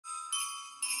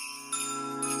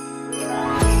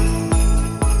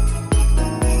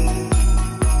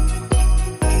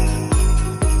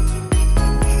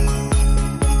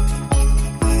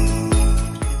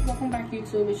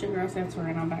Tour,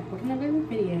 and I'm back with another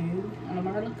video. I know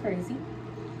my hair look crazy,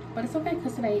 but it's okay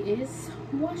because today is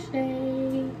wash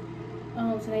day.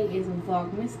 Today is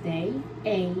Vlogmas Day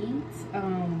 8.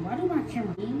 Why do my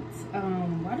camera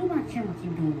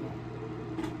keep doing that?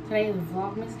 Today is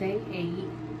Vlogmas Day 8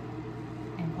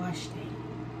 and wash day.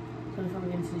 So before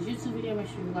we get into this YouTube video, make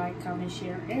sure you like, comment,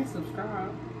 share, and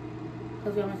subscribe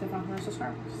because we almost have 500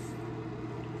 subscribers.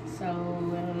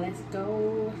 So let's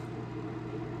go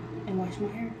and wash my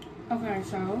hair. Okay,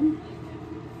 so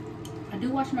I do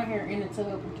wash my hair in the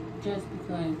tub just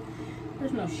because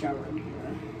there's no shower in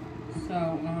here. So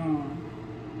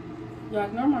y'all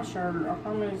ignore my shirt. I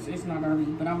promise it's not dirty,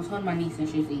 but I was holding my niece and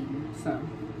she's eating, so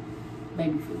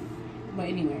baby food. But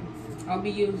anyway, I'll be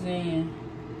using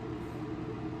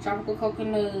tropical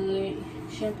coconut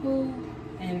shampoo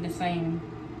and the same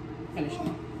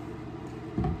conditioner.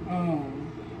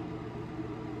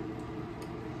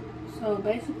 So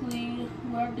basically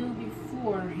what I do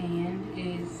beforehand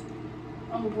is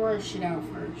I'm gonna brush it out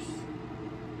first,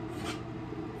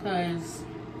 because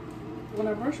when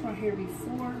I brush my hair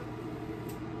before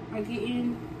I get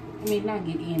in, not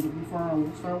get in, but before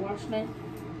I start washing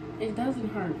it doesn't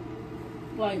hurt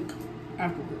like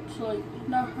afterwards. Like it's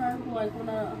not hurt like when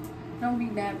I don't be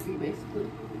nappy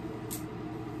basically.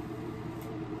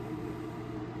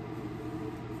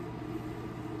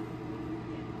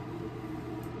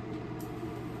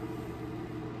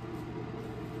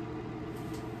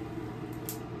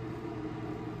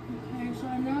 So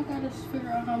now I gotta figure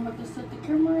out how I'm about to set the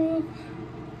camera up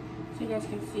so you guys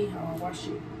can see how I wash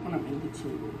it when I'm in the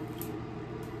tube.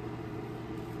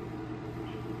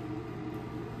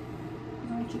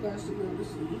 I want you guys to be able to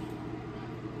see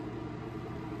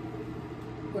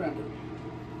what I do.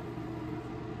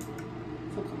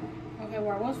 So come on. Okay,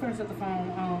 well I was gonna set the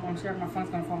phone. I'm scared my phone's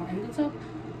gonna fall in the tub.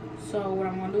 So what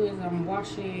I'm gonna do is I'm gonna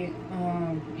wash it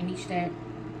in each step.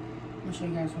 I'm gonna show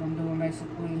you guys what I'm doing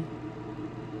basically.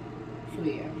 So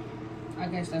yeah, I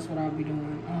guess that's what I'll be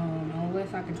doing.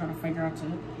 Unless I can try to figure out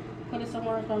to put it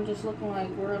somewhere else. I'm just looking like,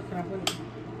 where else can I put it?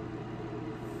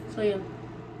 So yeah.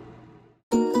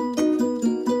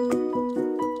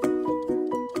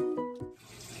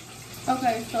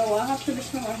 Okay, so I have to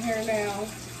just put my hair now.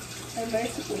 And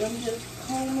basically I'm just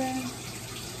combing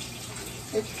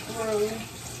it through.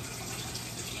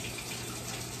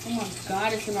 Oh my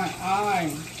god, it's in my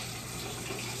eye.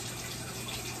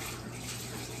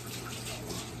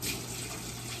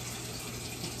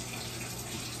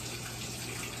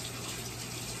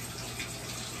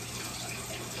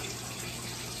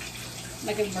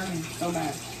 Like it's burning so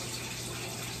bad.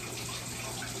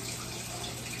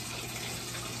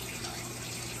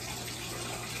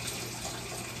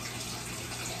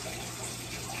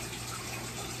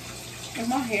 If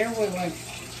my hair would like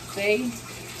stay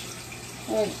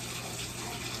like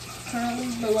curly,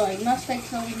 but like not stay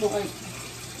curly, but like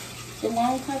the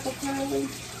long type of curly,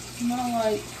 not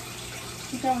like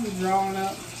it's kind of drawn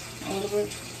up a little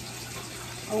bit.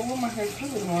 I want my hair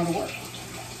curly to want to work.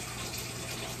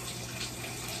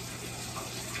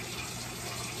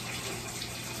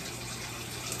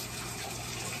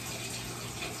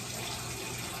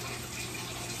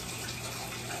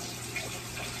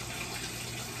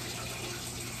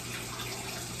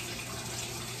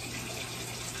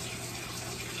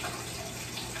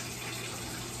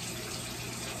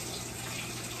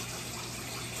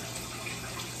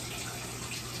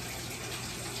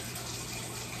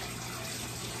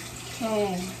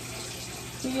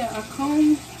 So yeah, I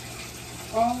comb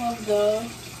all of the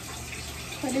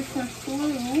different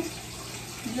through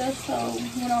just so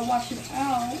when I wash it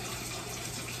out,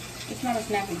 it's not as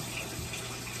snappy.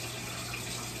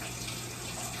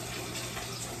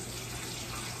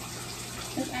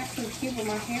 It's actually cute, but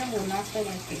my hair will not stay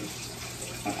like this.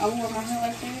 Like I wore my hair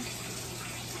like this,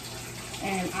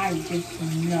 and I just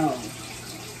know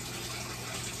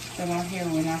that my hair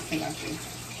will not stay like this.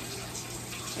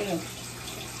 Yeah.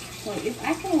 So it's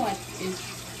acting like it's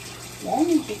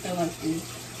wanting to stay like this,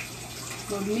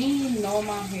 but me knowing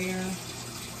my hair,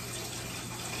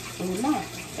 it will not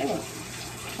stay like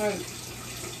this. Like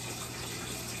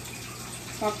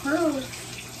my curls,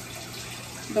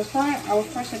 the front I was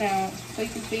pressing out so you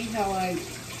can see how like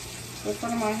the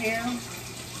front of my hair,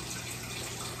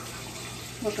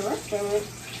 but the rest of it,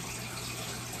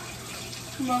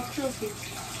 my curls is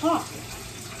hot.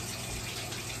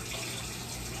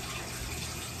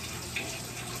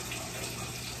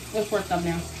 Let's work them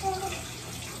now.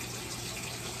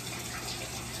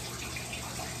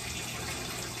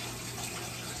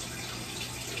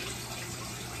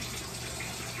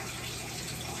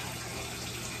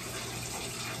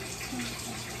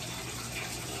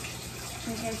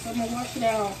 Okay, so I'm gonna wash it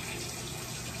out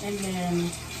And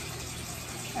then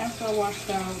after I wash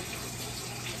it out,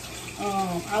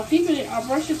 I'll keep it, I'll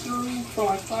brush it through for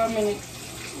like 5 minutes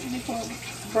before I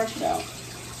brush it out.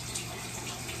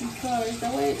 Because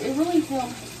that way it really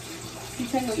helps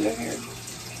detangle your hair.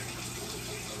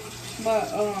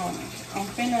 But I'm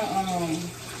finna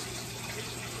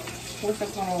what's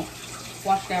it called?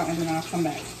 Wash it out, and then I'll come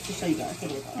back to show you guys.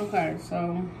 Okay,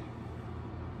 so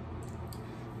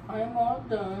I am all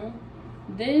done.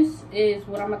 This is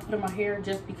what I'm going to put in my hair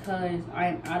just because I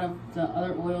am out of the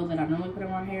other oil that I normally put in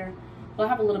my hair. Well, I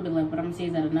have a little bit left, but I'm going to see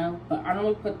is that enough. But I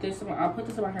normally put this, I'll put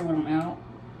this in my hair when I'm out.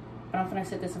 But I'm going to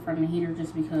set this in front of the heater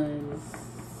just because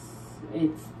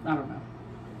it's, I don't know.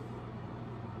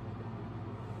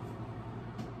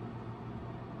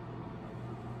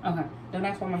 Okay, don't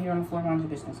ask why my hair on the floor, mind your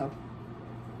business, so.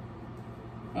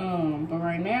 But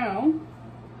right now,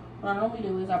 what I normally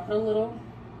do is I put a little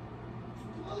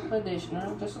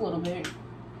conditioner, just a little bit,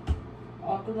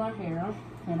 all through my hair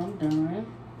when I'm done.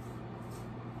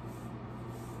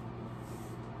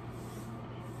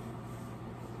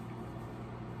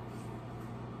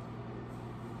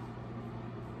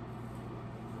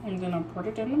 And then I put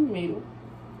it in the middle.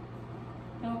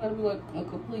 It don't gotta be like a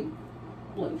complete,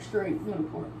 like straight middle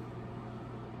part.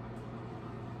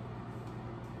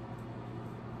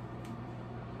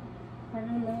 Right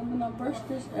in the middle, then I brush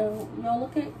this out. Y'all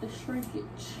look at the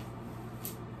shrinkage.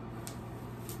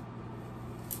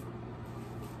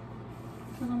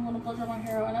 Because I'm gonna blow dry my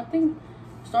hair out. And I think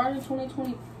starting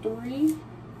 2023,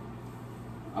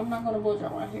 I'm not gonna blow dry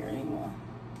my hair anymore.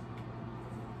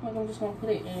 Like I'm just gonna put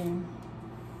it in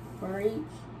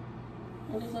braids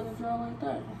and just let it dry like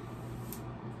that.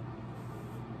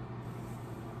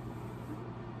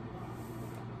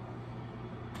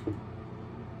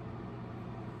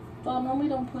 So I normally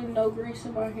don't put no grease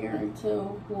in my hair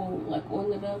until we'll like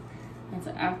oil it up,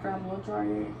 until after I blow dry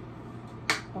it.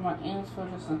 But my ends feel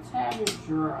just a tad bit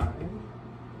dry.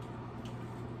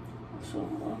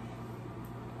 So,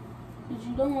 because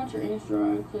you don't want your ends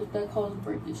dry, because that causes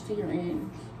breakage to your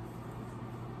ends.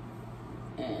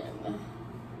 And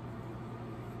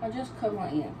I just cut my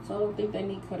ends, so I don't think they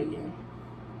need cut again.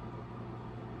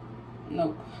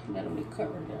 Nope, that'll be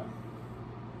cut right there.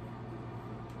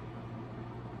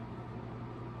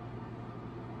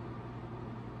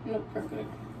 Nope, they're good.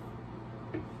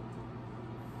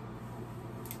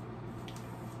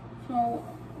 So,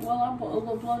 while I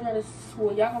blow dry this,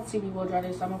 well, y'all gonna see me blow dry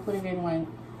this. I'm gonna put it in like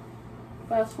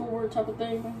fast forward type of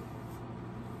thing,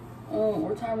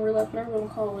 or time relapse, whatever you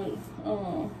wanna call it.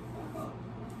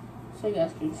 So you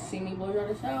guys can see me blow dry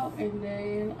this out, and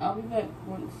then I'll be back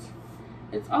once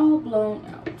it's all blown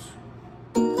out.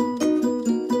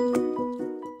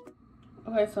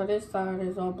 Okay, so this side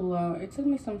is all blown. It took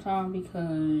me some time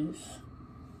because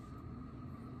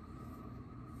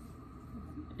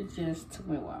it just took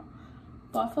me a while.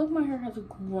 But I feel like my hair has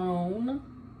grown.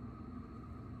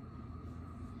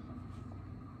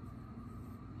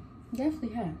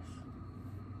 Definitely has.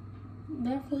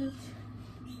 Definitely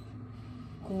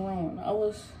grown. I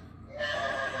was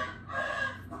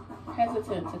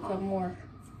hesitant to cut more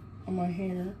on my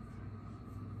hair,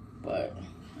 but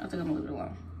I think I'm gonna leave it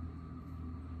alone.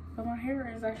 But my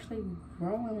hair is actually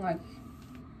growing like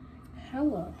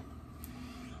hella.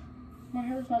 My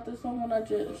hair is not this long when I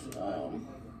just blow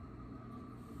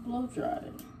dried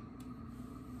it.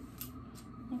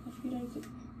 Like a few days ago.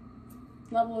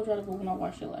 Not blow dried it, but when I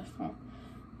washed it last time.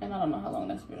 And I don't know how long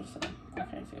that's been, so I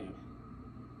can't tell you.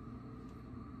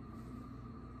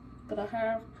 But I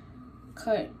have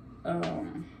cut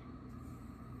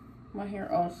my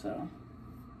hair also.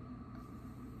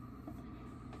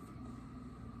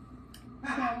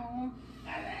 So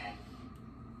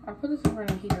I put this in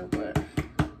front of here, but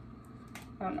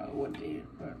I don't know what did,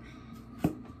 but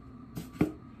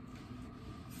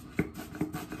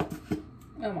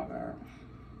oh my god.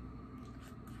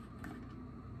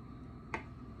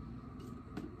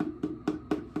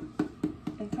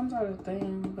 It comes out of the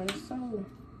thing, but it's so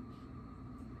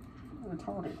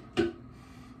retarded.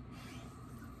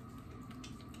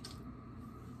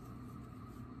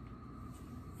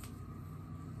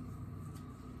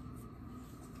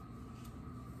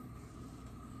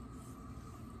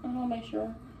 I'm gonna make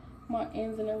sure my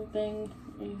ends and everything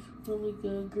is really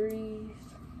good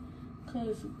greased,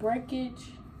 cause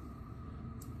breakage,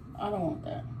 I don't want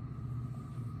that.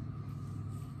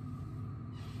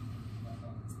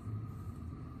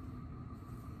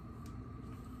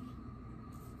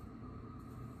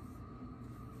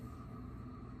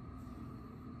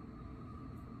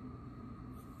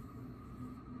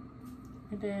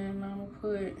 And then I'm gonna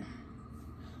put,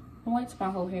 once my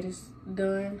whole head is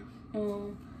done,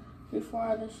 before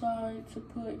I decide to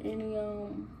put any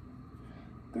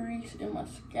grease in my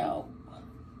scalp.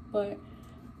 But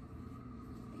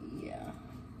yeah,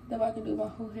 then I can do my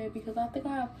whole head because I think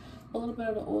I have a little bit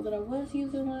of the oil that I was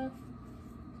using left.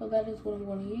 So that is what I'm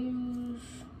going to use.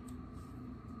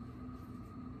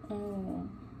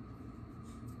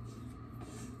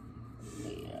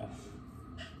 Yeah.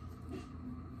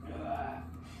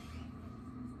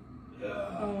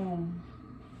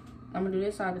 I'm gonna do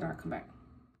this side, then I'll come back.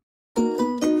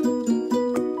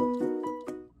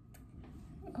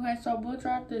 Okay, so blow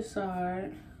dry this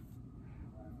side.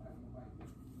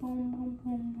 Boom, boom,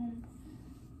 boom, boom.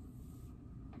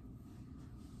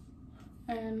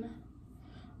 And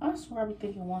I swear I be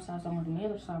thinking one side's longer than the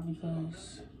other side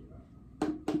because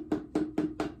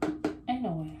ain't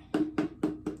no way.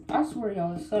 I swear,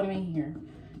 y'all, there's something in here.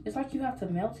 It's like you have to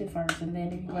melt it first, and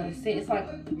then if you let it sit, it's like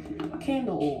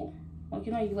candle oil. Like,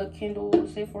 you know, you let candle oil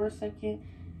sit for a second,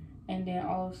 and then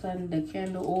all of a sudden the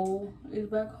candle oil is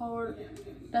back hard.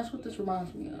 That's what this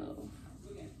reminds me of.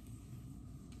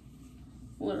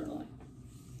 Literally.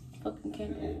 Fucking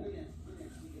candle oil.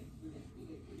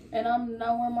 And I'm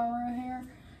not wearing my real hair,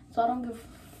 so I don't give a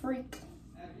freak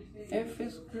if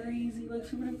it's greasy, like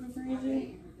super duper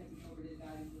greasy.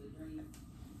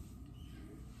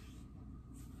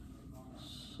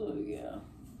 So yeah.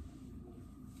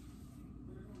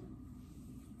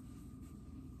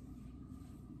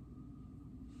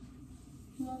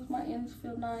 As long as my ends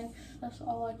feel nice, that's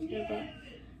all I care about.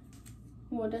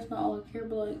 Well, that's not all I care,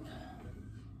 but like,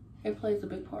 it plays a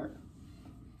big part.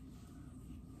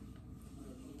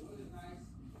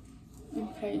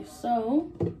 Okay,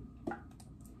 so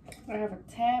I have a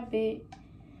tad bit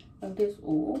of this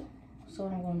oil. So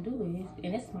what I'm gonna do is,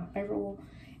 and it's my favorite oil,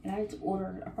 and I need to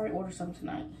order, I'll probably order some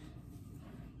tonight.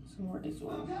 Some more of this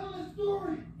oil.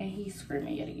 And he's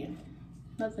screaming yet again.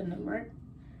 Nothing new, right?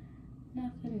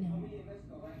 Nothing new.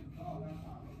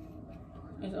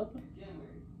 Is it open?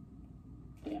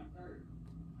 Yeah.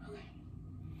 Okay.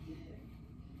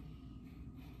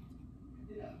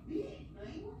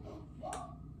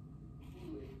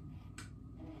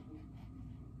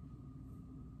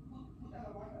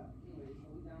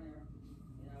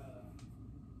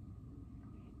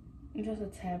 Just a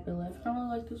tad bit left. I don't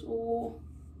really like this oil,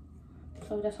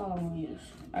 so that's all I'm gonna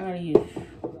use. I gotta use.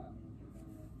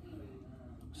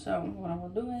 So what I'm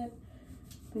gonna do is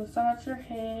massage your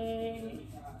head,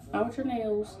 not with your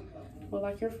nails, but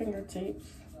like your fingertips,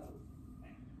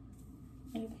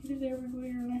 and get it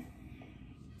everywhere.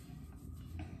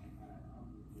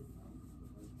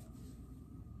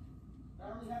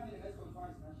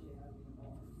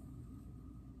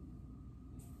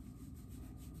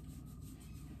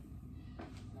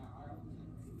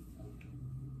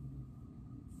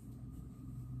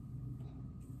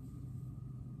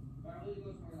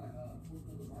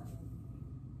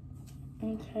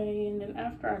 Okay, and then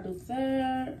after I do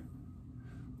that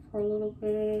for a little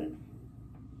bit,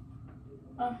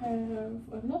 I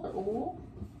have another oil.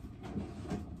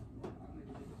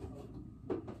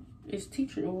 It's tea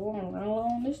tree oil. I'm running low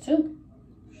on this too.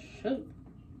 Shoot.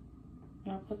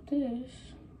 And I put this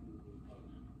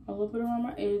a little bit around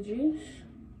my edges.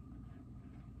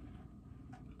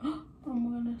 Oh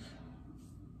my goodness.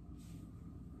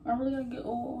 I'm really gonna get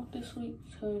oil this week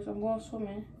because I'm going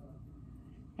swimming.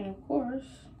 And of course,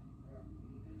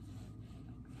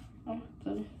 I'm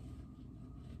gonna have to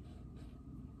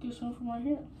do something for my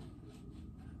hair.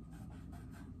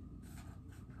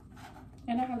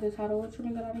 And I have this hot oil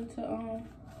treatment that I need to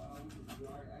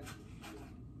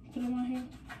put in my hair,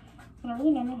 but I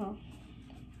really don't know how.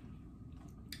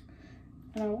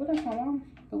 And I would ask my mom,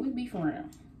 but we beefing right now.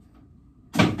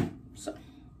 So,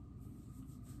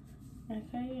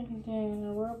 okay, and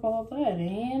then rub all that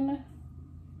in.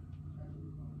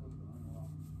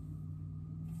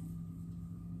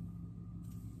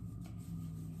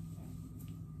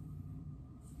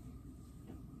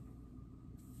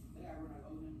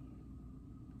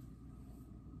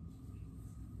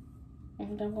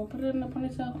 And then I'm gonna put it in the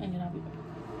ponytail, and then I'll be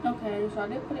back. Okay, so I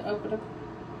did put it up with a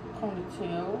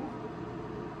ponytail.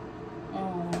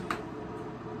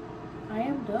 I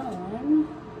am done.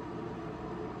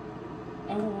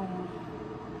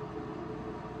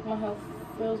 My hair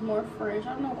feels more fresh.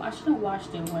 I don't know, I should have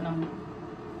washed it when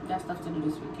got stuff to do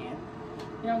this weekend.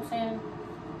 You know what I'm saying?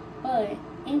 But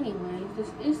anyways,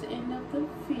 this is the end of the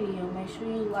video. Make sure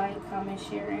you like, comment,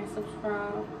 share, and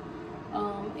subscribe.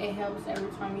 It helps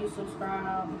every time you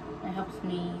subscribe. It helps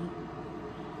me,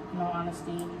 in all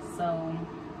honesty. So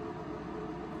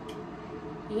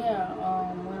yeah,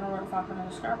 we're over 500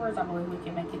 subscribers. I believe we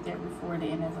can make it there before the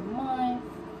end of the month.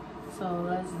 So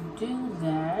let's do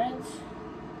that.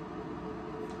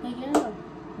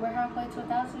 we're halfway to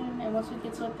 1,000, and once we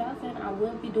get to 1,000, I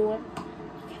will be doing a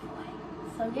giveaway.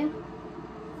 So yeah,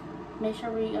 make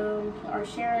sure we are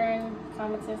sharing,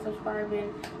 commenting,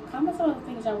 subscribing. Comment some of the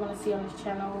things I want to see on this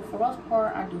channel. For the most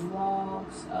part, I do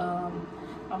vlogs.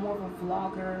 I'm more of a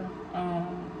vlogger.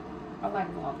 I like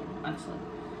vlogging, honestly.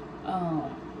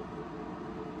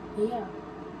 Yeah,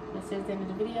 this is the end of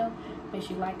the video. Make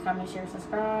sure you like, comment, share,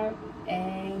 subscribe,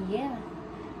 and yeah,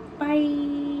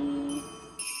 bye.